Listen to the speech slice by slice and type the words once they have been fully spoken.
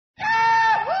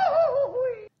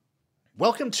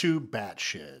Welcome to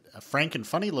Batshit, a frank and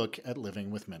funny look at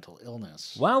living with mental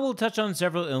illness. While we'll touch on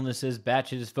several illnesses,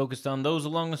 Batshit is focused on those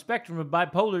along the spectrum of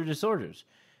bipolar disorders.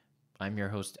 I'm your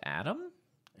host, Adam.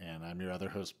 And I'm your other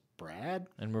host, Brad.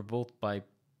 And we're both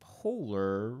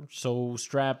bipolar, so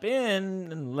strap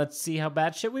in and let's see how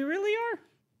batshit we really are.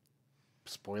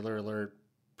 Spoiler alert,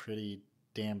 pretty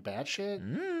damn batshit.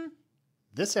 Mm.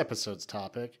 This episode's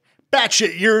topic,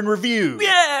 Batshit Year in Review.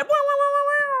 Yeah!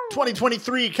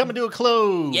 2023 coming to a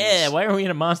close. Yeah, why are we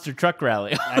in a monster truck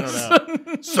rally? I don't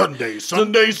know. Sunday.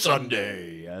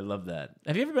 I love that.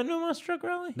 Have you ever been to a monster truck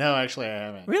rally? No, actually, I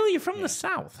haven't. Really? You're from the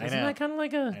South. I Isn't know. that kind of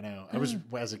like a... I know.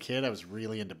 As a kid, I was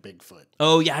really into Bigfoot.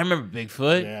 Oh, yeah, I remember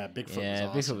Bigfoot. Yeah, Bigfoot was Yeah,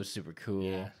 awesome. Bigfoot was super cool.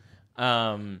 Yeah.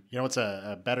 Um, You know what's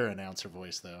a better announcer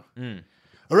voice, though? Mm.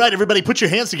 All right, everybody, put your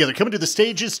hands together. Coming to the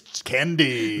stage is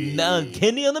Candy. No,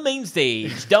 Kenny on the main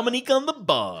stage, Dominique on the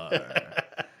bar.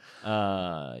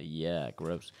 Yeah,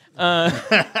 gross. Guys,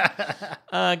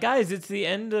 it's the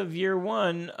end of year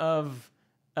one of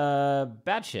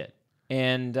Batshit,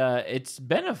 and it's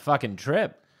been a fucking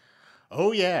trip.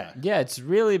 Oh, yeah. Yeah, it's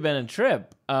really been a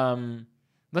trip.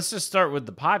 Let's just start with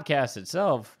the podcast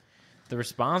itself. The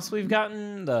response we've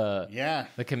gotten,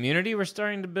 the community we're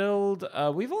starting to build.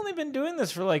 We've only been doing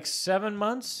this for like 7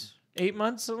 months, 8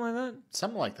 months, something like that.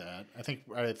 Something like that. I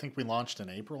think we launched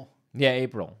in April. Yeah,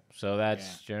 April. So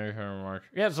that's January, February, March.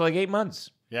 Yeah, it's like 8 months.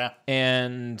 Yeah.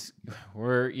 And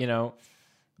we're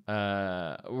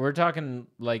talking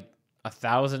like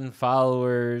 1,000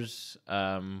 followers.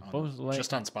 What was it like?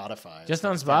 Just on Spotify. Just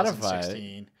on It's Spotify.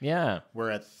 2016. Yeah.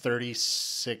 We're at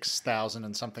 36,000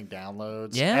 and something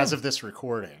downloads Yeah. as of this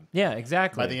recording. Yeah,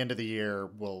 exactly. By the end of the year,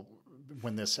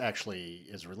 when this actually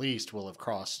is released, we'll have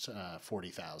crossed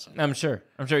 40,000. I'm sure.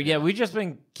 Yeah, we've just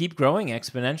been keep growing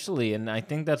exponentially, and I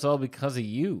think that's all because of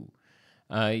you.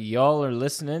 Y'all are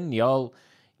listening. Y'all,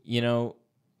 you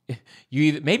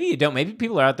either, maybe you don't. Maybe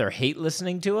people are out there hate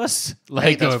listening to us.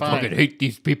 Like, that's I fine. fucking hate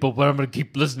these people, but I'm going to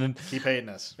keep listening. Keep hating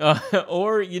us.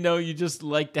 Or, you just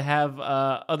like to have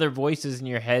other voices in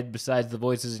your head besides the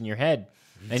voices in your head.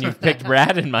 And you've picked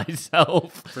Brad and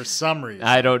myself. For some reason.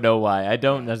 I don't know why. I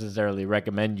don't necessarily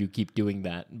recommend you keep doing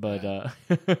that. But,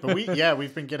 But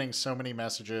we've been getting so many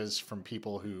messages from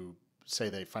people who say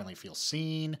they finally feel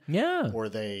seen. Yeah. Or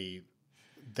they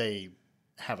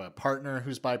have a partner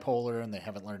who's bipolar and they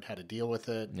haven't learned how to deal with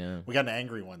it. Yeah. We got an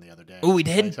angry one the other day. Oh, we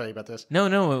Did I did? tell you about this? No.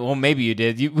 Well, maybe you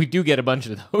did. We do get a bunch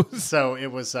of those. So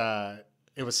it was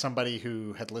somebody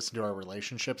who had listened to our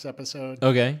relationships episode.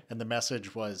 Okay. And the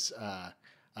message was,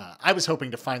 I was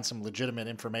hoping to find some legitimate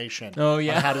information Oh,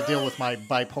 yeah. on how to deal with my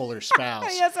bipolar spouse.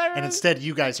 Yes, I remember. And instead,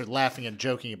 you guys are laughing and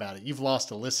joking about it. You've lost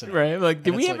a listener. Right. Like, did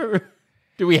And we it's like, ever...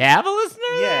 Do we have a listener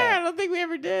Yeah. there? I don't think we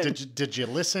ever did. Did you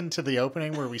listen to the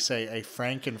opening where we say a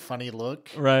frank and funny look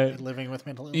Right. at living with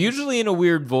mental illness? Usually in a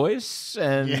weird voice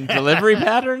and delivery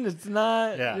pattern. It's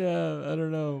not. Yeah. I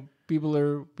don't know. People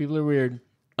are weird.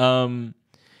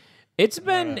 It's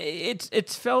been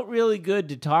it's felt really good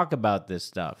to talk about this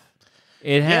stuff.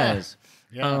 It has.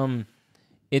 Yeah.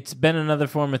 It's been another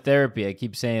form of therapy. I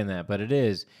keep saying that, but it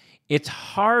is. It's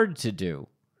hard to do.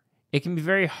 It can be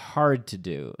very hard to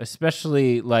do,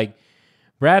 especially like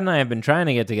Brad and I have been trying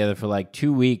to get together for like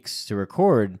 2 weeks to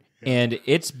record, and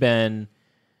it's been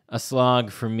a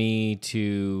slog for me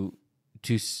to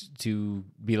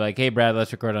be like, hey, Brad,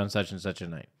 let's record on such and such a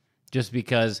night, just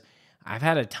because I've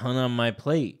had a ton on my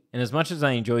plate. And as much as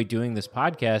I enjoy doing this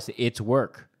podcast, it's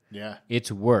work. Yeah. It's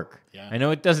work. Yeah. I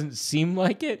know it doesn't seem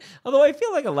like it, although I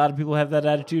feel like a lot of people have that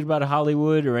attitude about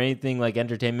Hollywood or anything like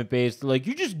entertainment-based. They're like,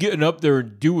 you're just getting up there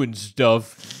and doing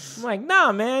stuff. I'm like,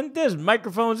 nah, man, there's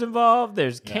microphones involved,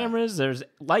 there's cameras, there's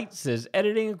lights, there's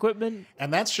editing equipment.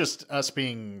 And that's just us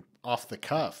being off the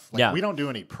cuff. Like, Yeah. we don't do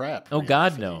any prep. Oh, really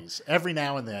God, for no. these. Every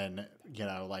now and then,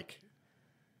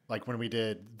 like when we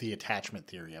did the attachment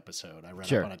theory episode, I read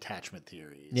Sure. up on attachment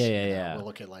theories. Yeah. We'll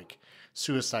look at like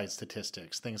suicide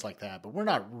statistics, things like that. But we're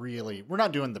not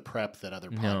doing the prep that other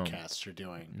podcasts are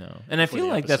doing. No. And I for feel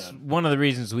the like that's episode. one of the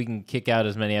reasons we can kick out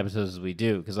as many episodes as we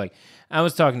do. Because, like, I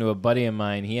was talking to a buddy of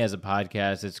mine. He has a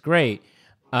podcast. It's great.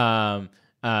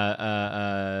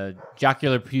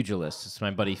 Jocular Pugilist. It's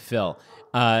my buddy Phil.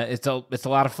 It's a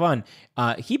lot of fun.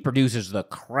 He produces the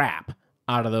crap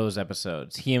out of those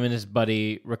episodes. Him and his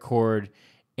buddy record,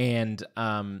 and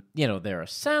there are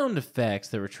sound effects,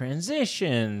 there are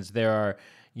transitions, there are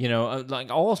like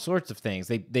all sorts of things.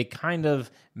 They kind of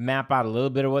map out a little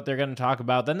bit of what they're going to talk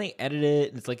about, then they edit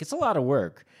it. It's a lot of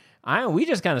work. We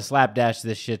just kind of slapdash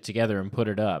this shit together and put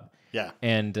it up. Yeah.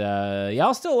 And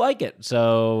y'all still like it,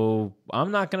 so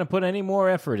I'm not going to put any more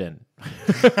effort in.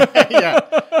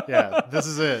 Yeah. This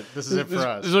is it. This is it for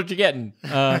us. This is what you're getting.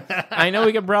 I know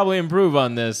we can probably improve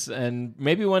on this, and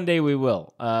maybe one day we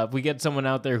will. If we get someone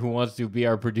out there who wants to be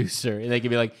our producer, and they can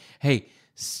be like, hey,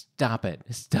 stop it.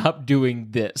 Stop doing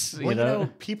this. Well, you know,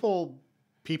 people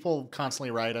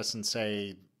constantly write us and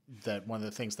say that one of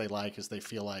the things they like is they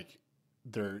feel like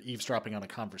they're eavesdropping on a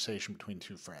conversation between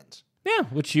two friends. Yeah,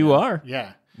 which you are.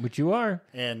 Yeah. Which you are.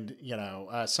 And, you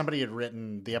know, somebody had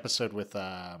written the episode with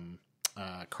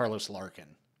Carlos Larkin.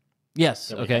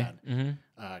 Yes, okay.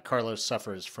 Carlos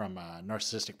suffers from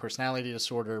narcissistic personality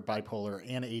disorder, bipolar,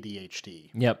 and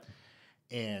ADHD. Yep.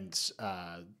 And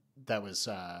that was...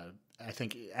 I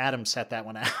think Adam set that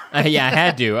one out. Yeah, I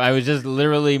had to. I was just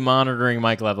literally monitoring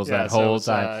mic levels that whole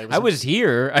time. I was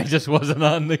here. I just wasn't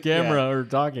on the camera or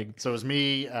talking. So it was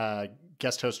me,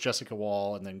 guest host Jessica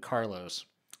Wall, and then Carlos.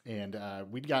 And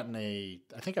we'd gotten I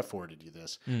think I forwarded you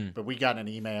this, but we got an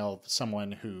email,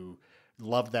 someone who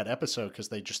loved that episode because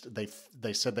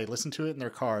they said they listened to it in their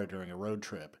car during a road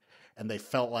trip. And they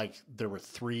felt like there were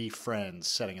 3 friends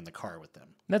sitting in the car with them.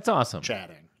 That's awesome.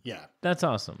 Chatting. Yeah. That's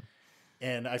awesome.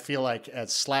 And I feel like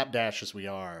as slapdash as we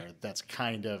are, that's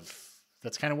kind of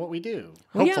what we do.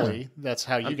 Well, Hopefully, that's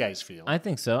how you guys feel. I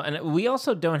think so. And we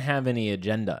also don't have any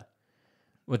agenda,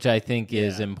 which I think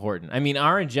is important. I mean,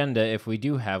 our agenda, if we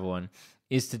do have one,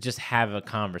 is to just have a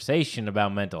conversation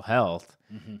about mental health.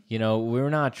 Mm-hmm. You know, we're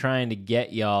not trying to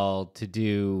get y'all to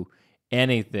do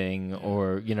anything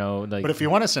or, you know, like. But if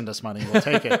you want to send us money, we'll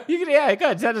take it. You can, go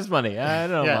ahead, send us money. I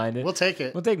don't mind it. We'll take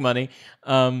it. We'll take money.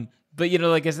 But, you know,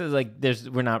 like I said, like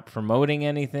we're not promoting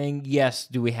anything. Yes,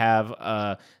 do we have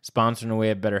a sponsor in a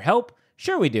way of BetterHelp?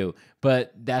 Sure we do.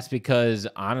 But that's because,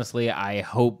 honestly, I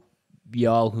hope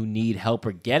y'all who need help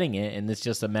are getting it, and it's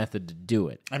just a method to do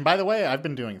it. And by the way, I've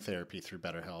been doing therapy through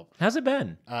BetterHelp. How's it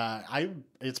been?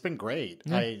 It's been great.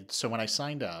 Yeah. So when I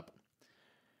signed up,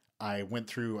 I went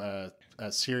through a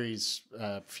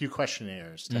few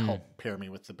questionnaires to help pair me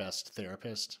with the best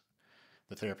therapist,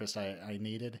 the therapist I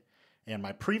needed. And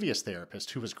my previous therapist,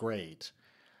 who was great,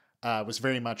 was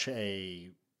very much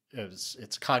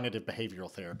it's cognitive behavioral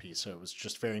therapy. So it was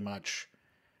just very much,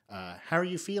 how are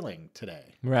you feeling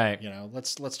today? Right. You know,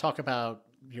 let's talk about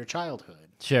your childhood.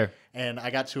 Sure. And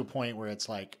I got to a point where it's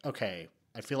like, okay,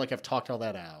 I feel like I've talked all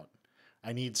that out.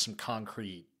 I need some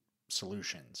concrete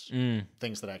solutions,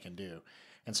 things that I can do.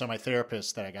 And so my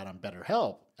therapist that I got on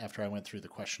BetterHelp after I went through the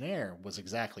questionnaire was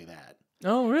exactly that.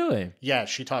 Oh, really? Yeah,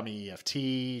 she taught me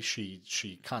EFT.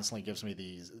 She constantly gives me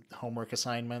these homework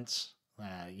assignments.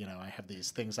 You know, I have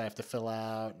these things I have to fill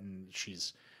out, and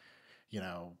she's, you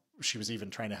know, she was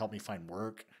even trying to help me find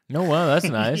work. Oh, wow, that's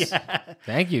nice. Yeah.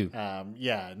 Thank you.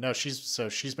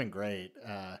 She's been great.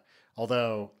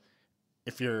 Although,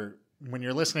 when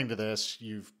you're listening to this,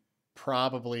 you've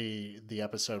probably the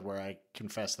episode where I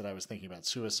confessed that I was thinking about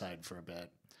suicide for a bit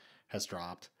has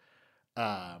dropped.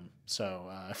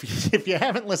 If you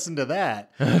haven't listened to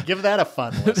that, give that a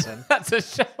fun listen. That's a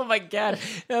show. Oh my God.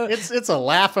 It's a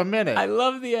laugh a minute. I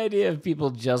love the idea of people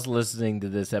just listening to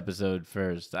this episode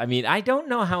first. I mean, I don't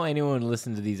know how anyone would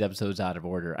listen to these episodes out of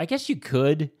order. I guess you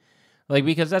could. Like,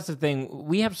 because that's the thing.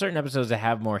 We have certain episodes that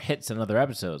have more hits than other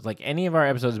episodes. Like, any of our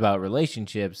episodes about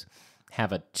relationships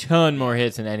have a ton more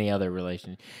hits than any other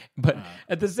relationship. But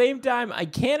at the same time, I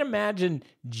can't imagine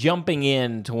jumping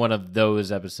into one of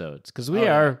those episodes because we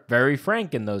are very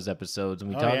frank in those episodes, and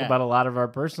we talk about a lot of our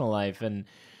personal life. And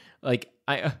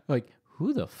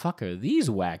who the fuck are these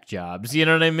whack jobs? You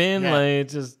know what I mean? Yeah. Like,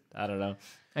 it's just, I don't know.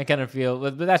 I kind of feel,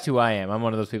 but that's who I am. I'm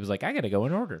one of those people who's like, I got to go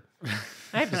in order.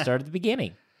 I have to start at the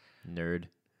beginning. Nerd.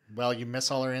 Well, you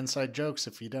miss all our inside jokes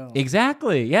if you don't.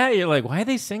 Exactly. Yeah, you're like, why are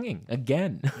they singing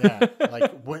again? Yeah,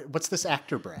 like what's this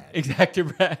actor Brad? Actor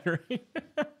Brad. Right?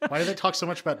 Why do they talk so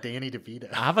much about Danny DeVito?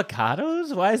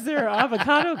 Avocados? Why is there an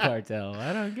avocado cartel?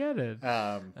 I don't get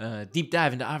it. Deep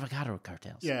dive into avocado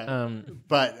cartels. Yeah.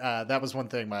 But that was one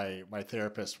thing my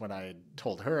therapist, when I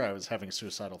told her I was having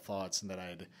suicidal thoughts and that I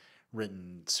had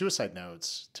written suicide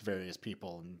notes to various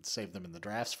people and saved them in the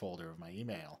drafts folder of my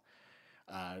email.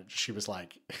 She was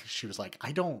like,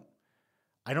 I don't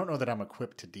know that I'm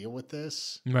equipped to deal with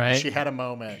this. Right. She had a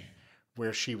moment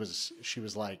where she was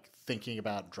like thinking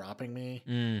about dropping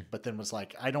me, but then was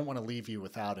like, I don't want to leave you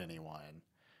without anyone,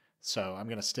 so I'm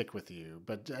gonna stick with you.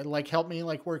 But like, help me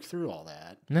like work through all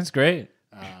that. That's great.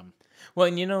 Well,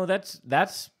 and you know,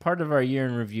 that's part of our year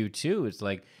in review too. It's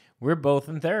like we're both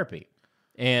in therapy,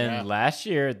 and last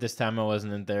year at this time I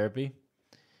wasn't in therapy.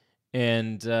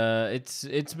 And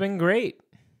it's been great.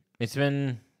 It's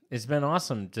been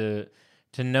awesome to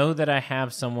to know that I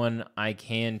have someone I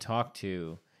can talk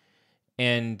to.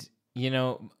 And,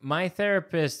 my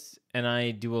therapist and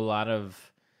I do a lot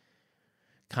of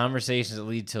conversations that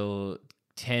lead to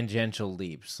tangential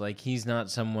leaps. Like, he's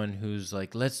not someone who's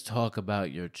like, let's talk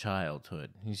about your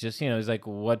childhood. He's just, he's like,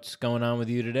 what's going on with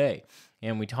you today?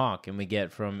 And we talk and we get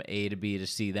from A to B to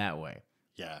C that way.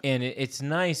 Yeah. And it's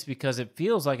nice because it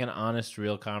feels like an honest,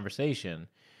 real conversation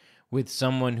with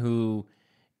someone who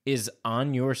is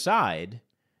on your side,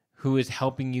 who is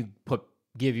helping you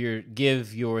give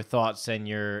your thoughts and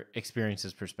your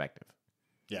experiences perspective.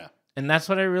 Yeah. And that's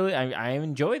what I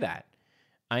enjoy that.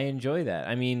 I enjoy that.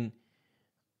 I mean,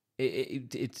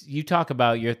 it's you talk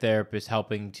about your therapist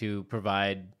helping to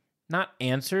provide not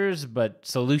answers but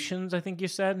solutions. I think you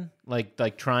said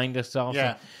like trying to solve.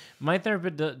 Yeah. My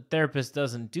therapist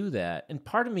doesn't do that, and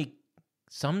part of me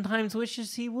sometimes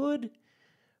wishes he would.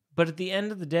 But at the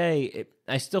end of the day,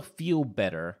 I still feel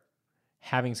better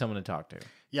having someone to talk to.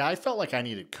 Yeah, I felt like I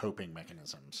needed coping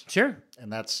mechanisms. Sure.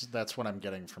 And that's what I'm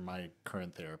getting from my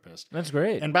current therapist. That's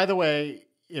great. And by the way,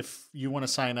 if you want to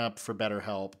sign up for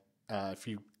BetterHelp, if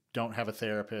you don't have a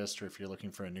therapist or if you're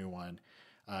looking for a new one,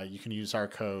 you can use our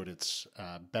code. It's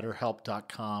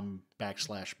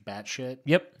betterhelp.com/batshit.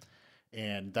 Yep.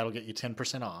 And that'll get you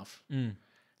 10% off. Mm.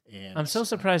 And I'm so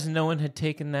surprised no one had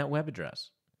taken that web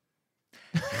address.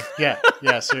 Yeah,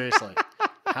 seriously.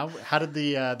 How did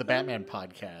the Batman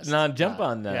podcast? No, jump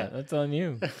on that. Yeah. That's on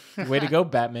you. Way to go,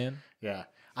 Batman. Yeah.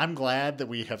 I'm glad that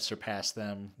we have surpassed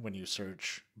them when you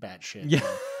search batshit. Yeah,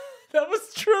 that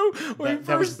was true.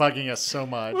 That was bugging us so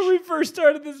much. When we first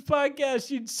started this podcast,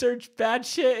 you'd search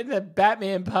batshit and the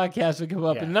Batman podcast would come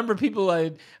up. Yeah. And the number of people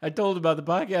I told about the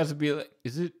podcast would be like,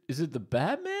 is it the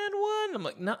Batman one? I'm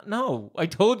like, no. I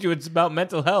told you it's about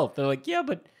mental health. They're like, yeah,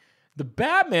 but the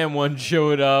Batman one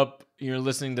showed up. You're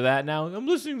listening to that now? I'm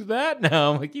listening to that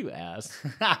now. I'm like, you ass.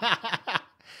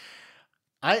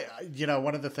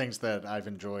 One of the things that I've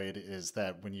enjoyed is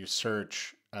that when you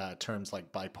search terms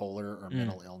like bipolar or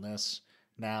mental illness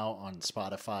now on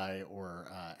Spotify or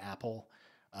Apple,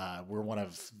 we're one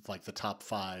of like the top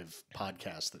 5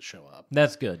 podcasts that show up.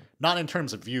 That's good. Not in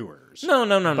terms of viewers. No.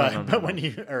 But when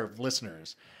you or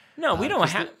listeners. No, we don't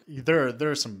have.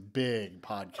 There are some big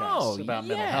podcasts about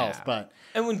mental health,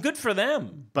 and when good for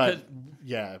them. But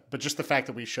just the fact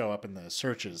that we show up in the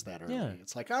searches that early,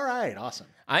 it's like, all right, awesome.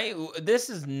 This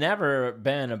has never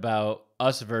been about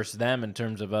us versus them in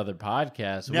terms of other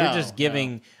podcasts. We're just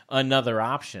giving another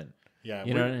option. Yeah,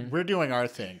 you know what I mean? We're doing our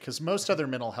thing because most other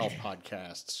mental health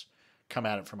podcasts come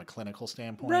at it from a clinical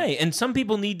standpoint, right? And some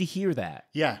people need to hear that.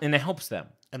 Yeah, and it helps them.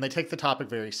 And they take the topic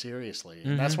very seriously.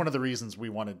 And that's one of the reasons we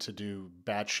wanted to do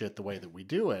Batshit the way that we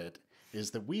do it,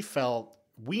 is that we felt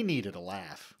we needed a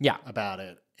laugh about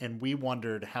it. And we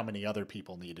wondered how many other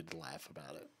people needed to laugh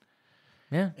about it.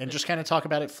 Yeah. And just kind of talk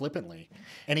about it flippantly.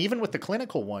 And even with the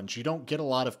clinical ones, you don't get a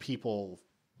lot of people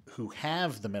who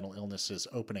have the mental illnesses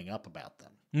opening up about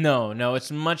them. No, it's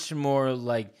much more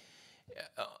like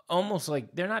almost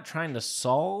like they're not trying to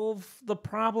solve the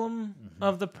problem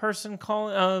of the person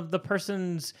of the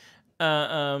person's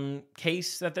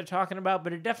case that they're talking about,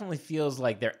 but it definitely feels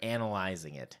like they're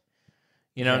analyzing it,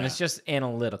 and it's just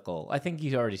analytical. I think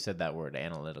you already said that word,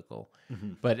 analytical,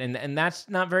 but and that's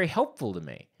not very helpful to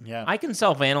me. Yeah, I can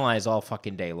self-analyze all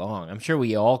fucking day long. I'm sure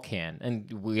we all can, and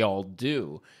we all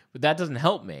do, but that doesn't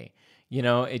help me.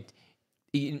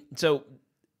 So.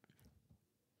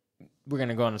 We're going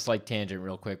to go on a slight tangent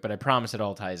real quick, but I promise it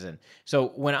all ties in. So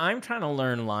when I'm trying to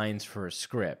learn lines for a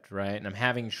script, right, and I'm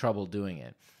having trouble doing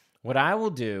it, what I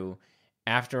will do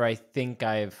after I think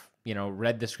I've,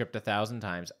 read the script 1,000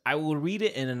 times, I will read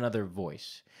it in another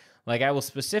voice. Like I will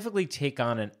specifically take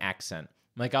on an accent.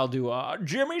 Like I'll do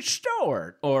Jimmy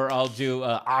Stewart, or I'll do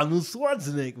Arnold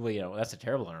Schwarzenegger. Well, that's a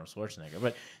terrible Arnold Schwarzenegger,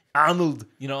 but Arnold,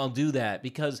 I'll do that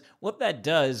because what that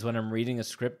does when I'm reading a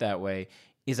script that way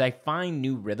is I find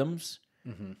new rhythms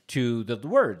to the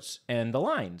words and the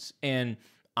lines. And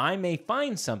I may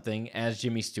find something as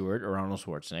Jimmy Stewart or Arnold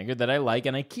Schwarzenegger that I like,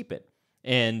 and I keep it.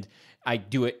 And I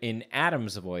do it in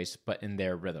Adam's voice, but in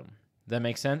their rhythm. Does that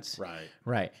make sense?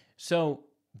 Right. So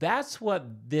that's what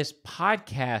this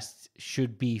podcast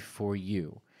should be for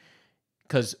you.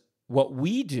 Because what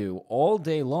we do all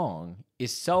day long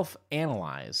is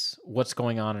self-analyze what's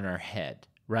going on in our head.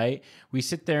 Right? We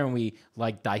sit there and we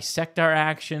dissect our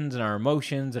actions and our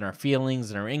emotions and our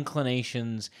feelings and our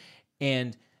inclinations.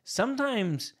 And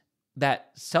sometimes that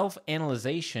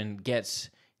self-analyzation gets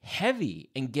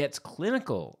heavy and gets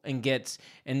clinical and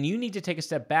you need to take a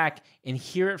step back and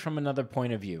hear it from another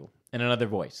point of view and another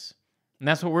voice. And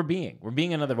that's what we're being. We're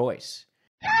being another voice.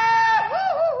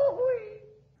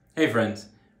 Hey friends.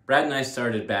 Brad and I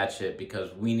started Batshit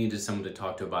because we needed someone to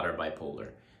talk to about our bipolar.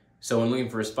 So when looking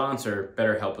for a sponsor,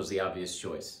 BetterHelp was the obvious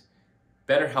choice.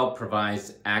 BetterHelp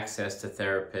provides access to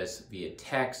therapists via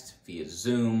text, via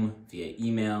Zoom, via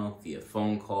email, via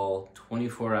phone call,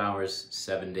 24 hours,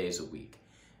 7 days a week.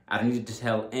 I don't need to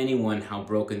tell anyone how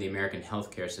broken the American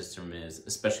healthcare system is,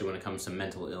 especially when it comes to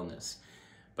mental illness.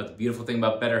 But the beautiful thing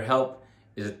about BetterHelp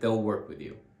is that they'll work with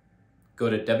you. Go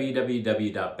to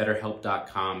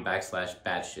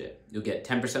www.betterhelp.com/batshit. You'll get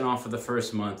 10% off for the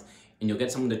first month, and you'll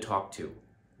get someone to talk to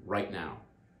right now.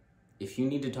 If you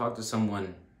need to talk to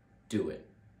someone, do it.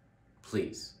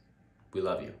 Please. We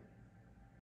love you.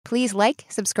 Please like,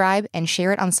 subscribe, and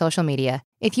share it on social media.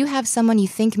 If you have someone you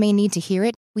think may need to hear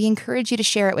it, we encourage you to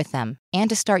share it with them and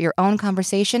to start your own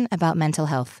conversation about mental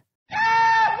health.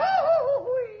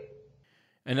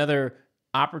 Another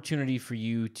opportunity for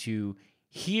you to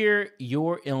hear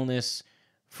your illness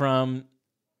from,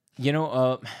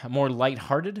 a more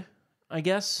lighthearted, I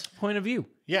guess, point of view.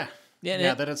 Yeah.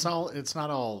 Yeah, that it's not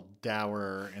all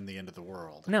dour and the end of the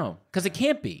world. No, because it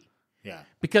can't be. Yeah.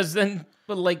 Because then,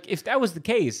 if that was the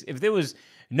case, if there was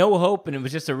no hope and it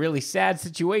was just a really sad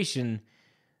situation,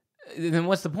 then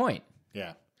what's the point?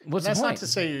 Yeah. What's That's the point? not to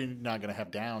say you're not going to have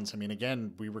downs. I mean,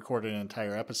 again, we recorded an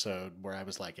entire episode where I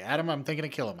was like, Adam, I'm thinking of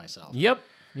killing myself. Yep.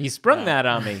 He sprung that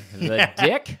on me. The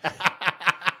dick.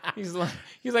 He's like,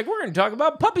 we're going to talk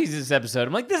about puppies this episode.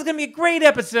 I'm like, this is going to be a great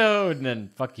episode. And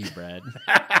then, fuck you, Brad.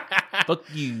 Fuck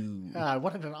you. I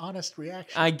wanted an honest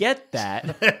reaction. I get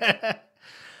that.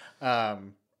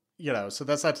 So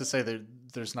that's not to say that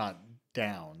there's not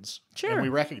downs. Sure. And we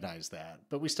recognize that,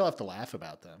 but we still have to laugh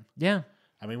about them. Yeah.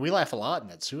 I mean, we laugh a lot in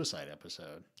that suicide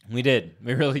episode. We did.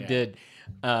 We really did.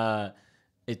 I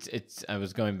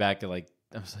was going back to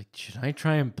I was like, should I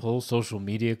try and pull social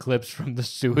media clips from the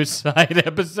suicide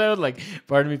episode?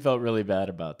 Part of me felt really bad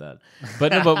about that.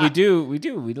 But no, but we do.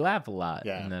 We laugh a lot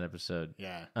in that episode.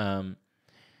 Yeah. And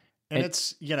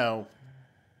it's,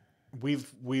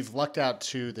 we've lucked out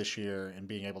too this year in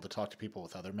being able to talk to people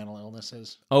with other mental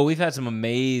illnesses. Oh, we've had some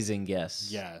amazing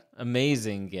guests. Yeah.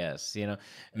 Amazing guests.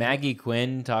 Maggie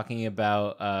Quinn talking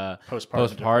about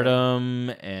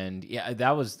postpartum. And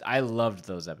I loved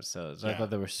those episodes. I thought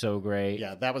they were so great.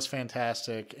 Yeah, that was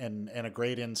fantastic and a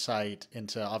great insight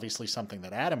into obviously something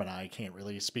that Adam and I can't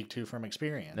really speak to from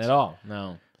experience. At all.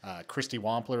 No. Christy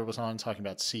Wampler was on talking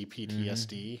about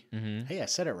CPTSD. Mm-hmm. Hey, I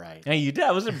said it right. Hey, you did.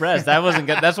 I was impressed. That wasn't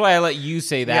good. That's why I let you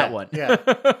say that one. Yeah.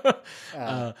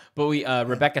 But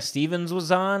Rebecca Stevens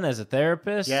was on as a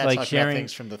therapist. Yeah, talking sharing about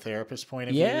things from the therapist point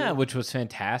of view. Yeah, which was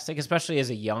fantastic, especially as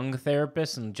a young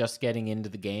therapist and just getting into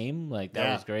the game. That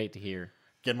was great to hear.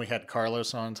 Again, we had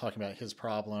Carlos on talking about his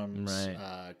problems.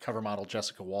 Right. Cover model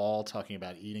Jessica Wall talking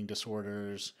about eating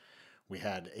disorders. We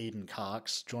had Aiden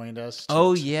Cox joined us.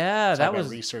 That was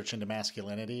research into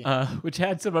masculinity, which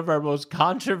had some of our most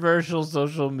controversial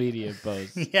social media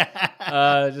posts.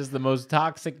 Just the most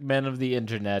toxic men of the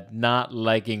internet, not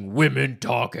liking women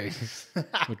talking,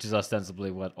 which is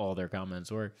ostensibly what all their comments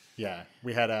were. Yeah,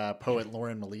 we had poet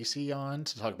Lauren Malisi on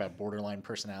to talk about borderline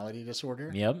personality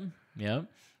disorder. Yep. I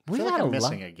feel like I'm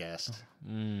missing a guest.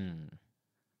 No,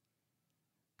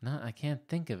 I can't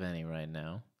think of any right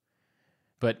now,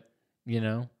 but.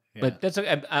 But that's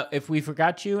okay. If we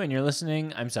forgot you and you're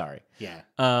listening, I'm sorry. Yeah.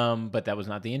 But that was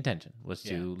not the intention. Was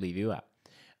to leave you out.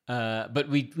 But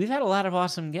we've had a lot of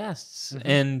awesome guests,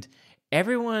 and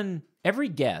every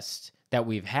guest that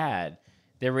we've had,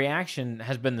 their reaction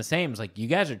has been the same. It's like, you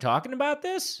guys are talking about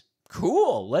this?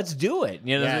 Cool, let's do it.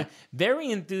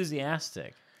 Very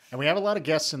enthusiastic. And we have a lot of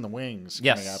guests in the wings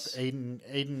coming up. Yes.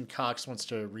 Aiden Cox wants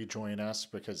to rejoin us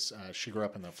because she grew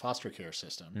up in the foster care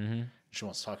system. Mm-hmm. She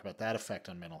wants to talk about that effect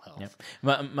on mental health.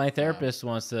 Yep. My therapist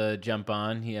wants to jump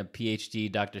on. He had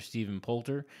PhD, Dr. Stephen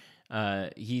Poulter.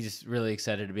 He's really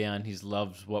excited to be on. He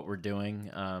loves what we're doing.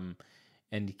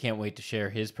 And he can't wait to share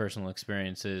his personal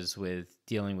experiences with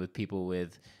dealing with people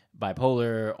with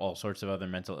bipolar, all sorts of other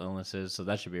mental illnesses. So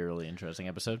that should be a really interesting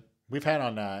episode. We've had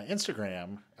on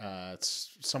Instagram,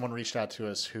 someone reached out to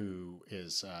us who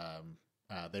is,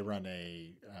 they run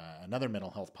another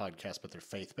mental health podcast, but they're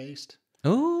faith-based.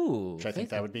 Ooh. Which I think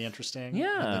that would be interesting.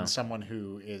 Yeah. And then someone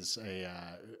who is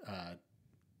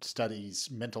studies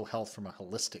mental health from a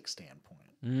holistic standpoint.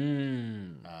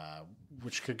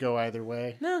 Which could go either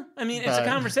way. No, I mean, it's a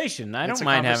conversation. I don't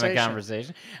mind having a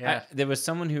conversation. Yeah. There was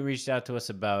someone who reached out to us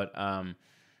about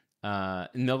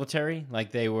military,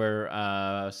 like they were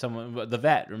the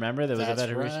vet. Remember, there was a vet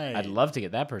who reached. I'd love to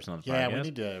get that person on the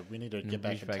podcast. Yeah, we need to get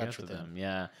back in touch with them.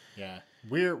 Yeah.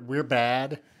 We're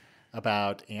bad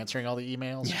about answering all the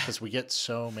emails because we get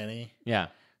so many. Yeah.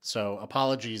 So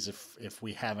apologies if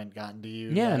we haven't gotten to you.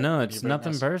 Yeah, yet, no, and it's you've been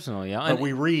nothing messaging. personal. Yeah, But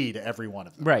we read every one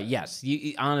of them. right. Yes.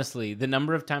 Honestly, the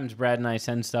number of times Brad and I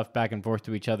send stuff back and forth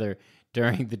to each other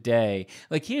during the day.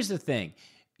 Like, here's the thing: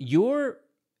 your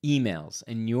emails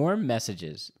and your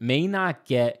messages may not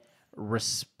get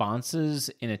responses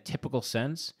in a typical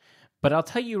sense. But I'll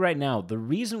tell you right now, the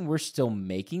reason we're still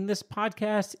making this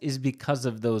podcast is because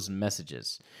of those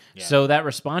messages. Yeah. So that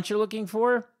response you're looking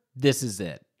for, this is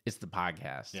it. It's the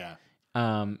podcast. Yeah.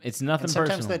 It's nothing And sometimes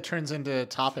personal. that turns into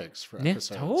topics for Yeah,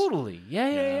 episodes. totally.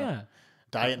 Yeah.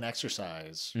 Diet and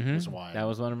exercise was one. That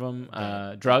was one of them.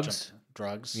 That Drugs.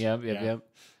 Drugs. Yep.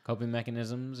 Coping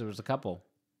mechanisms. There was a couple.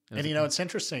 And it's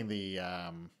interesting the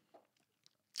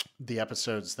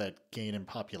episodes that gain in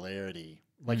popularity.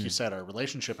 Like you said, our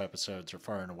relationship episodes are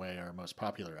far and away our most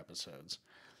popular episodes.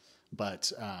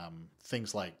 But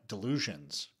things like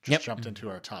Delusions just jumped into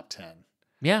our top 10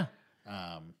 Yeah.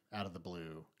 out of the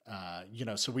blue.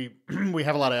 So we we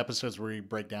have a lot of episodes where we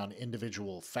break down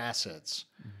individual facets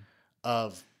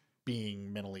of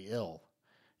being mentally ill.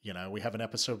 We have an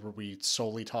episode where we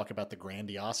solely talk about the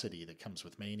grandiosity that comes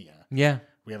with mania. Yeah.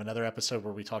 We have another episode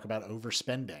where we talk about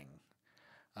overspending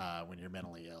when you're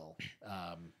mentally ill.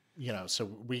 So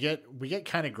we get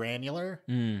kind of granular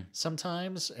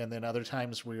sometimes, and then other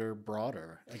times we're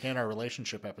broader. Again, our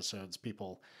relationship episodes,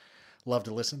 people love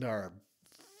to listen to our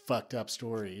fucked up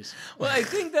stories. Well, I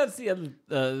think that's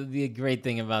the great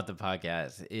thing about the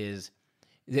podcast is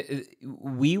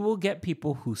we will get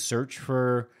people who search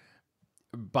for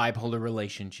bipolar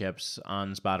relationships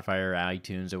on Spotify or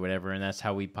iTunes or whatever, and that's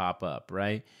how we pop up,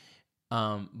 right?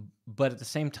 But at the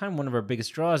same time, one of our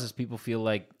biggest draws is people feel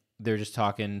like they're just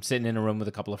talking, sitting in a room with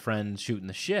a couple of friends, shooting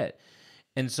the shit.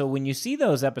 And so when you see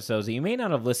those episodes that you may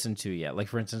not have listened to yet, like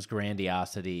for instance,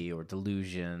 Grandiosity or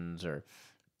Delusions, or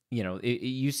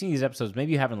you see these episodes,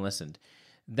 maybe you haven't listened.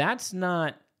 That's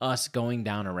not us going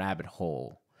down a rabbit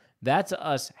hole. That's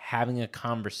us having a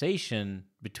conversation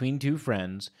between two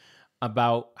friends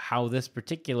about how this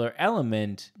particular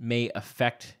element may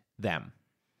affect them.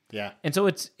 Yeah. And so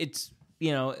it's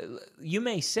you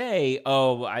may say,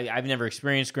 oh, I've never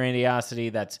experienced grandiosity.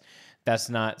 That's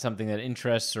not something that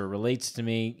interests or relates to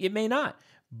me. It may not,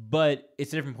 but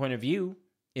it's a different point of view.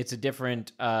 It's a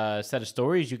different set of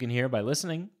stories you can hear by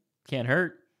listening. Can't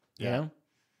hurt, Yeah.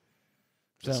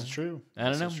 So, This is true.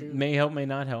 I don't know. May help, may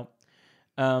not help.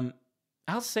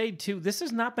 I'll say, too, this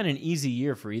has not been an easy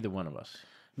year for either one of us.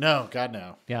 No, God,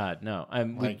 no. God, no.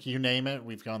 You name it,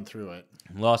 we've gone through it.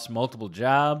 Lost multiple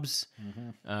jobs,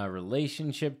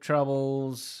 relationship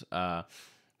troubles,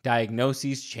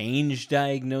 diagnoses, changed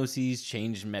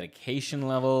medication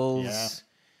levels. Yeah.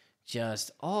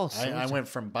 Just all sorts I went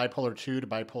from bipolar 2 to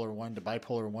bipolar 1 to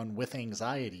bipolar 1 with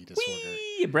anxiety disorder.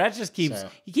 Whee! Brad just keeps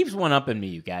one upping me,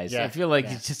 you guys. Yeah, I feel like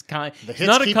yeah. it's just kind of The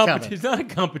hits keep coming. It's not a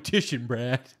competition,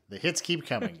 Brad. The hits keep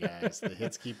coming, guys. The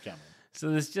hits keep coming.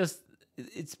 So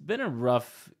it's been a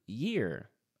rough year.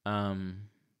 And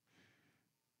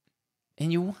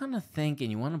you want to think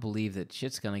and you want to believe that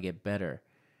shit's going to get better.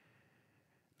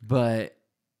 But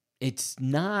it's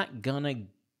not going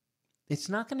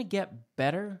to get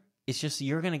better. It's just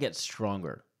you're going to get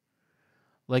stronger.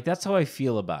 Like, that's how I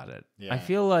feel about it. Yeah. I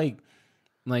feel like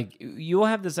you'll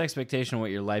have this expectation of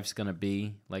what your life's going to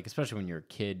be, like, especially when you're a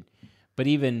kid. But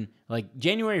even, like,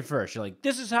 January 1st, you're like,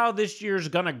 this is how this year's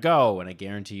going to go. And I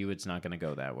guarantee you it's not going to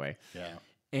go that way. Yeah.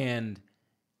 And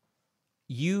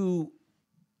you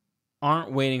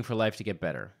aren't waiting for life to get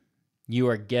better. You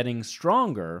are getting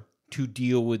stronger to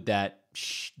deal with the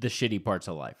shitty parts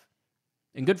of life.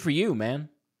 And good for you, man.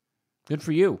 Good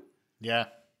for you. Yeah.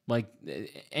 Like,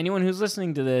 anyone who's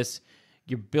listening to this,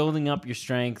 you're building up your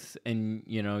strength and,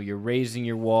 you're raising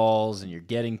your walls and you're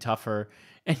getting tougher.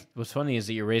 And what's funny is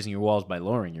that you're raising your walls by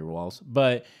lowering your walls,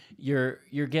 but you're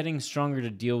getting stronger to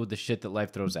deal with the shit that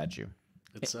life throws at you.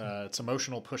 It's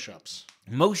emotional push-ups.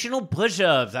 Emotional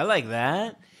push-ups. I like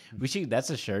that. That's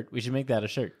a shirt. We should make that a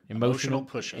shirt. Emotional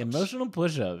push-ups. Emotional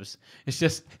push-ups. It's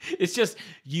just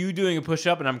you doing a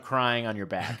push-up and I'm crying on your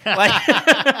back. Like,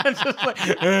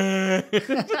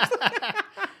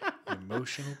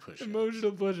 Emotional push-ups.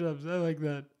 Emotional push-ups. I like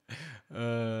that.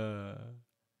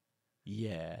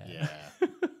 Yeah. Yeah.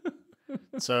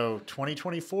 So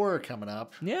 2024 coming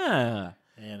up. Yeah.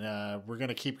 And we're going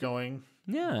to keep going.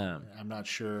 Yeah. I'm not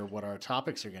sure what our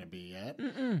topics are going to be yet,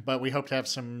 but we hope to have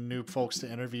some new folks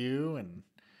to interview, and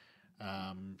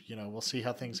we'll see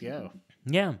how things go.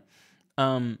 Yeah.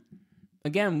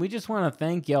 Again, we just want to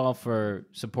thank y'all for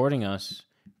supporting us,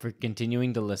 for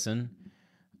continuing to listen.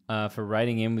 for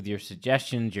writing in with your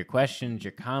suggestions, your questions,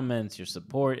 your comments, your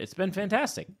support. It's been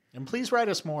fantastic. And please write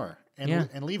us more. And, Yeah.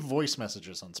 and leave voice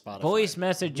messages on Spotify. Voice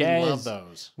messages. We love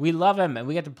those. We love them, and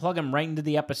we get to plug them right into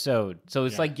the episode. So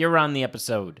it's like you're on the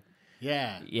episode.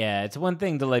 Yeah. Yeah, it's one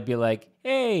thing to like be like,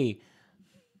 hey,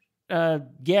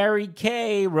 Gary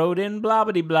K wrote in blah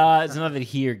blah blah. It's another to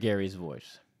hear Gary's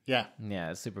voice. Yeah. Yeah,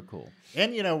 it's super cool.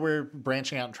 And, we're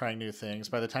branching out and trying new things.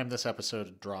 By the time this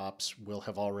episode drops, we'll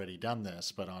have already done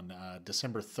this. But on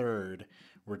December 3rd,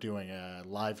 we're doing a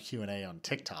live Q&A on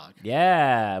TikTok.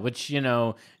 Yeah, which,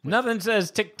 nothing says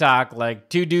TikTok like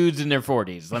two dudes in their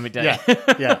 40s, let me tell you.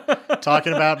 Yeah.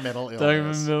 Talking about mental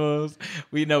illness.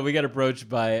 We got approached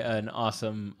by an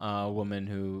awesome woman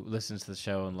who listens to the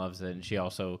show and loves it. And she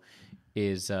also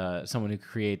is someone who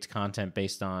creates content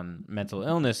based on mental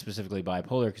illness, specifically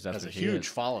bipolar, because that's Has a what she huge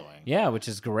is. following. Yeah, which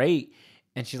is great.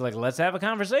 And she's like, let's have a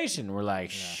conversation. We're like,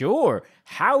 sure.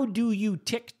 How do you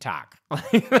TikTok?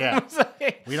 Yeah.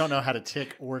 We don't know how to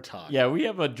tick or talk. Yeah, we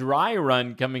have a dry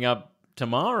run coming up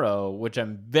tomorrow, which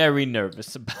I'm very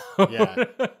nervous about. Yeah.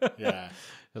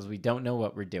 Because we don't know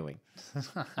what we're doing.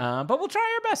 But we'll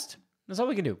try our best. That's all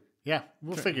we can do. Yeah.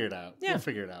 We'll figure it out. Yeah. We'll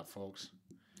figure it out, folks.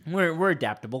 We're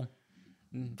adaptable.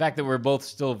 The fact that we're both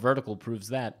still vertical proves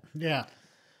that. Yeah.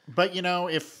 But,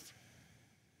 if,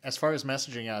 as far as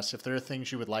messaging us, if there are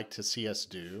things you would like to see us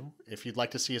do, if you'd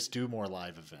like to see us do more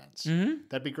live events,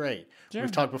 that'd be great. Sure.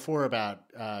 We've talked before about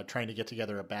trying to get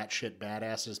together a Batshit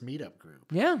Badasses meetup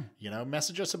group. Yeah.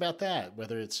 Message us about that,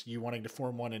 whether it's you wanting to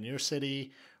form one in your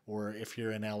city or if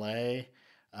you're in LA,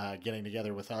 getting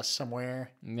together with us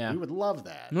somewhere. Yeah. We would love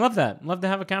that. Love that. Love to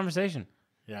have a conversation.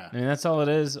 Yeah. I mean, that's all it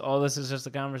is. All this is just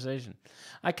a conversation.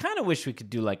 I kind of wish we could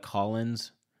do like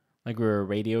call-ins, like we're a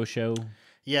radio show.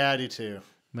 Yeah, I do too.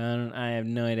 Man, I have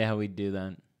no idea how we'd do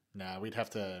that. Nah, we'd have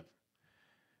to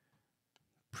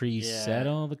Preset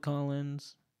all the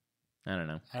call-ins. I don't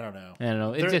know. I don't know.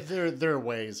 There are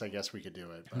ways, I guess, we could do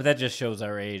it. But that just shows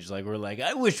our age. Like, we're like,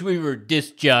 I wish we were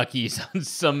disc jockeys on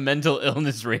some mental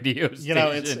illness radio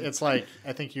station. It's like,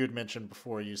 I think you had mentioned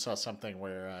before, you saw something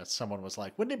where someone was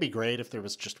like, wouldn't it be great if there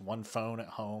was just one phone at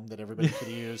home that everybody could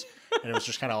use? And it was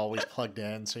just kind of always plugged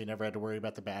in, so you never had to worry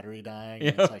about the battery dying.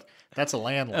 Yep. It's like, that's a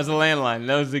landline. That's a landline.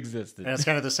 Those existed. And it's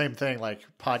kind of the same thing, like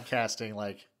podcasting,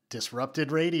 like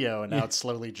disrupted radio, and now it's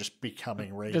slowly just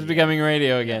becoming radio. Just becoming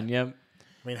radio again, yep.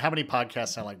 I mean, how many podcasts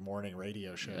sound like morning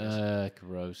radio shows?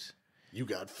 Gross. You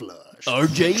got flushed.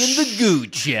 RJ and the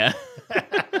Gooch, yeah.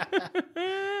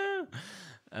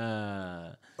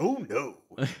 Oh, no.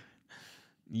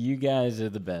 You guys are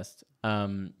the best.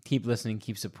 Keep listening,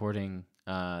 keep supporting.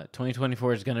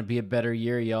 2024 is going to be a better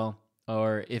year, y'all.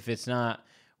 Or if it's not,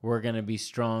 we're going to be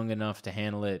strong enough to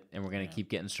handle it, and we're going to keep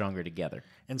getting stronger together.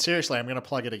 And seriously, I'm going to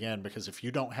plug it again, because if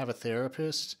you don't have a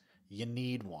therapist, you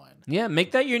need one. Yeah,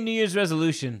 make that your New Year's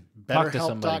resolution. Talk to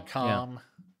somebody.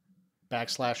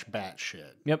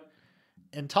 BetterHelp.com/batshit. Yep.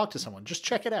 And talk to someone. Just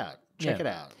check it out. Check it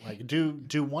out. Like do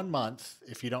 1 month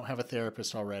if you don't have a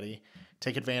therapist already.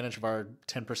 Take advantage of our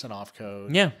 10% off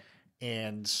code. Yeah.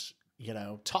 And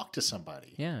talk to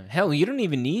somebody. Yeah. Hell, you don't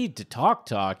even need to talk.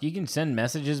 You can send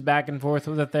messages back and forth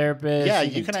with a therapist. Yeah,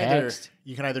 you can text.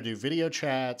 either do video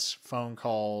chats, phone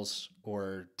calls,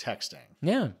 or texting.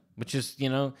 Yeah, which is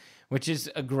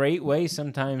a great way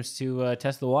sometimes to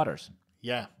test the waters.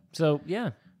 Yeah. So, yeah.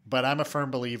 But I'm a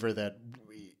firm believer that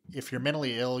if you're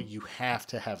mentally ill, you have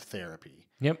to have therapy.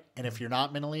 Yep. And if you're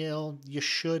not mentally ill, you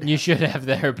should. You should have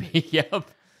therapy. Yep.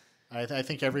 I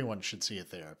think everyone should see a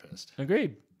therapist.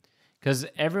 Agreed. Because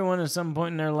everyone at some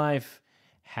point in their life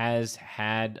has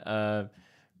had a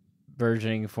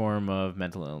burgeoning form of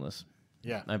mental illness.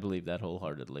 Yeah. I believe that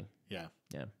wholeheartedly. Yeah.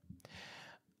 Yeah.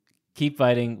 Keep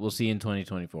fighting. We'll see you in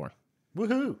 2024.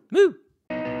 Woohoo. Woo!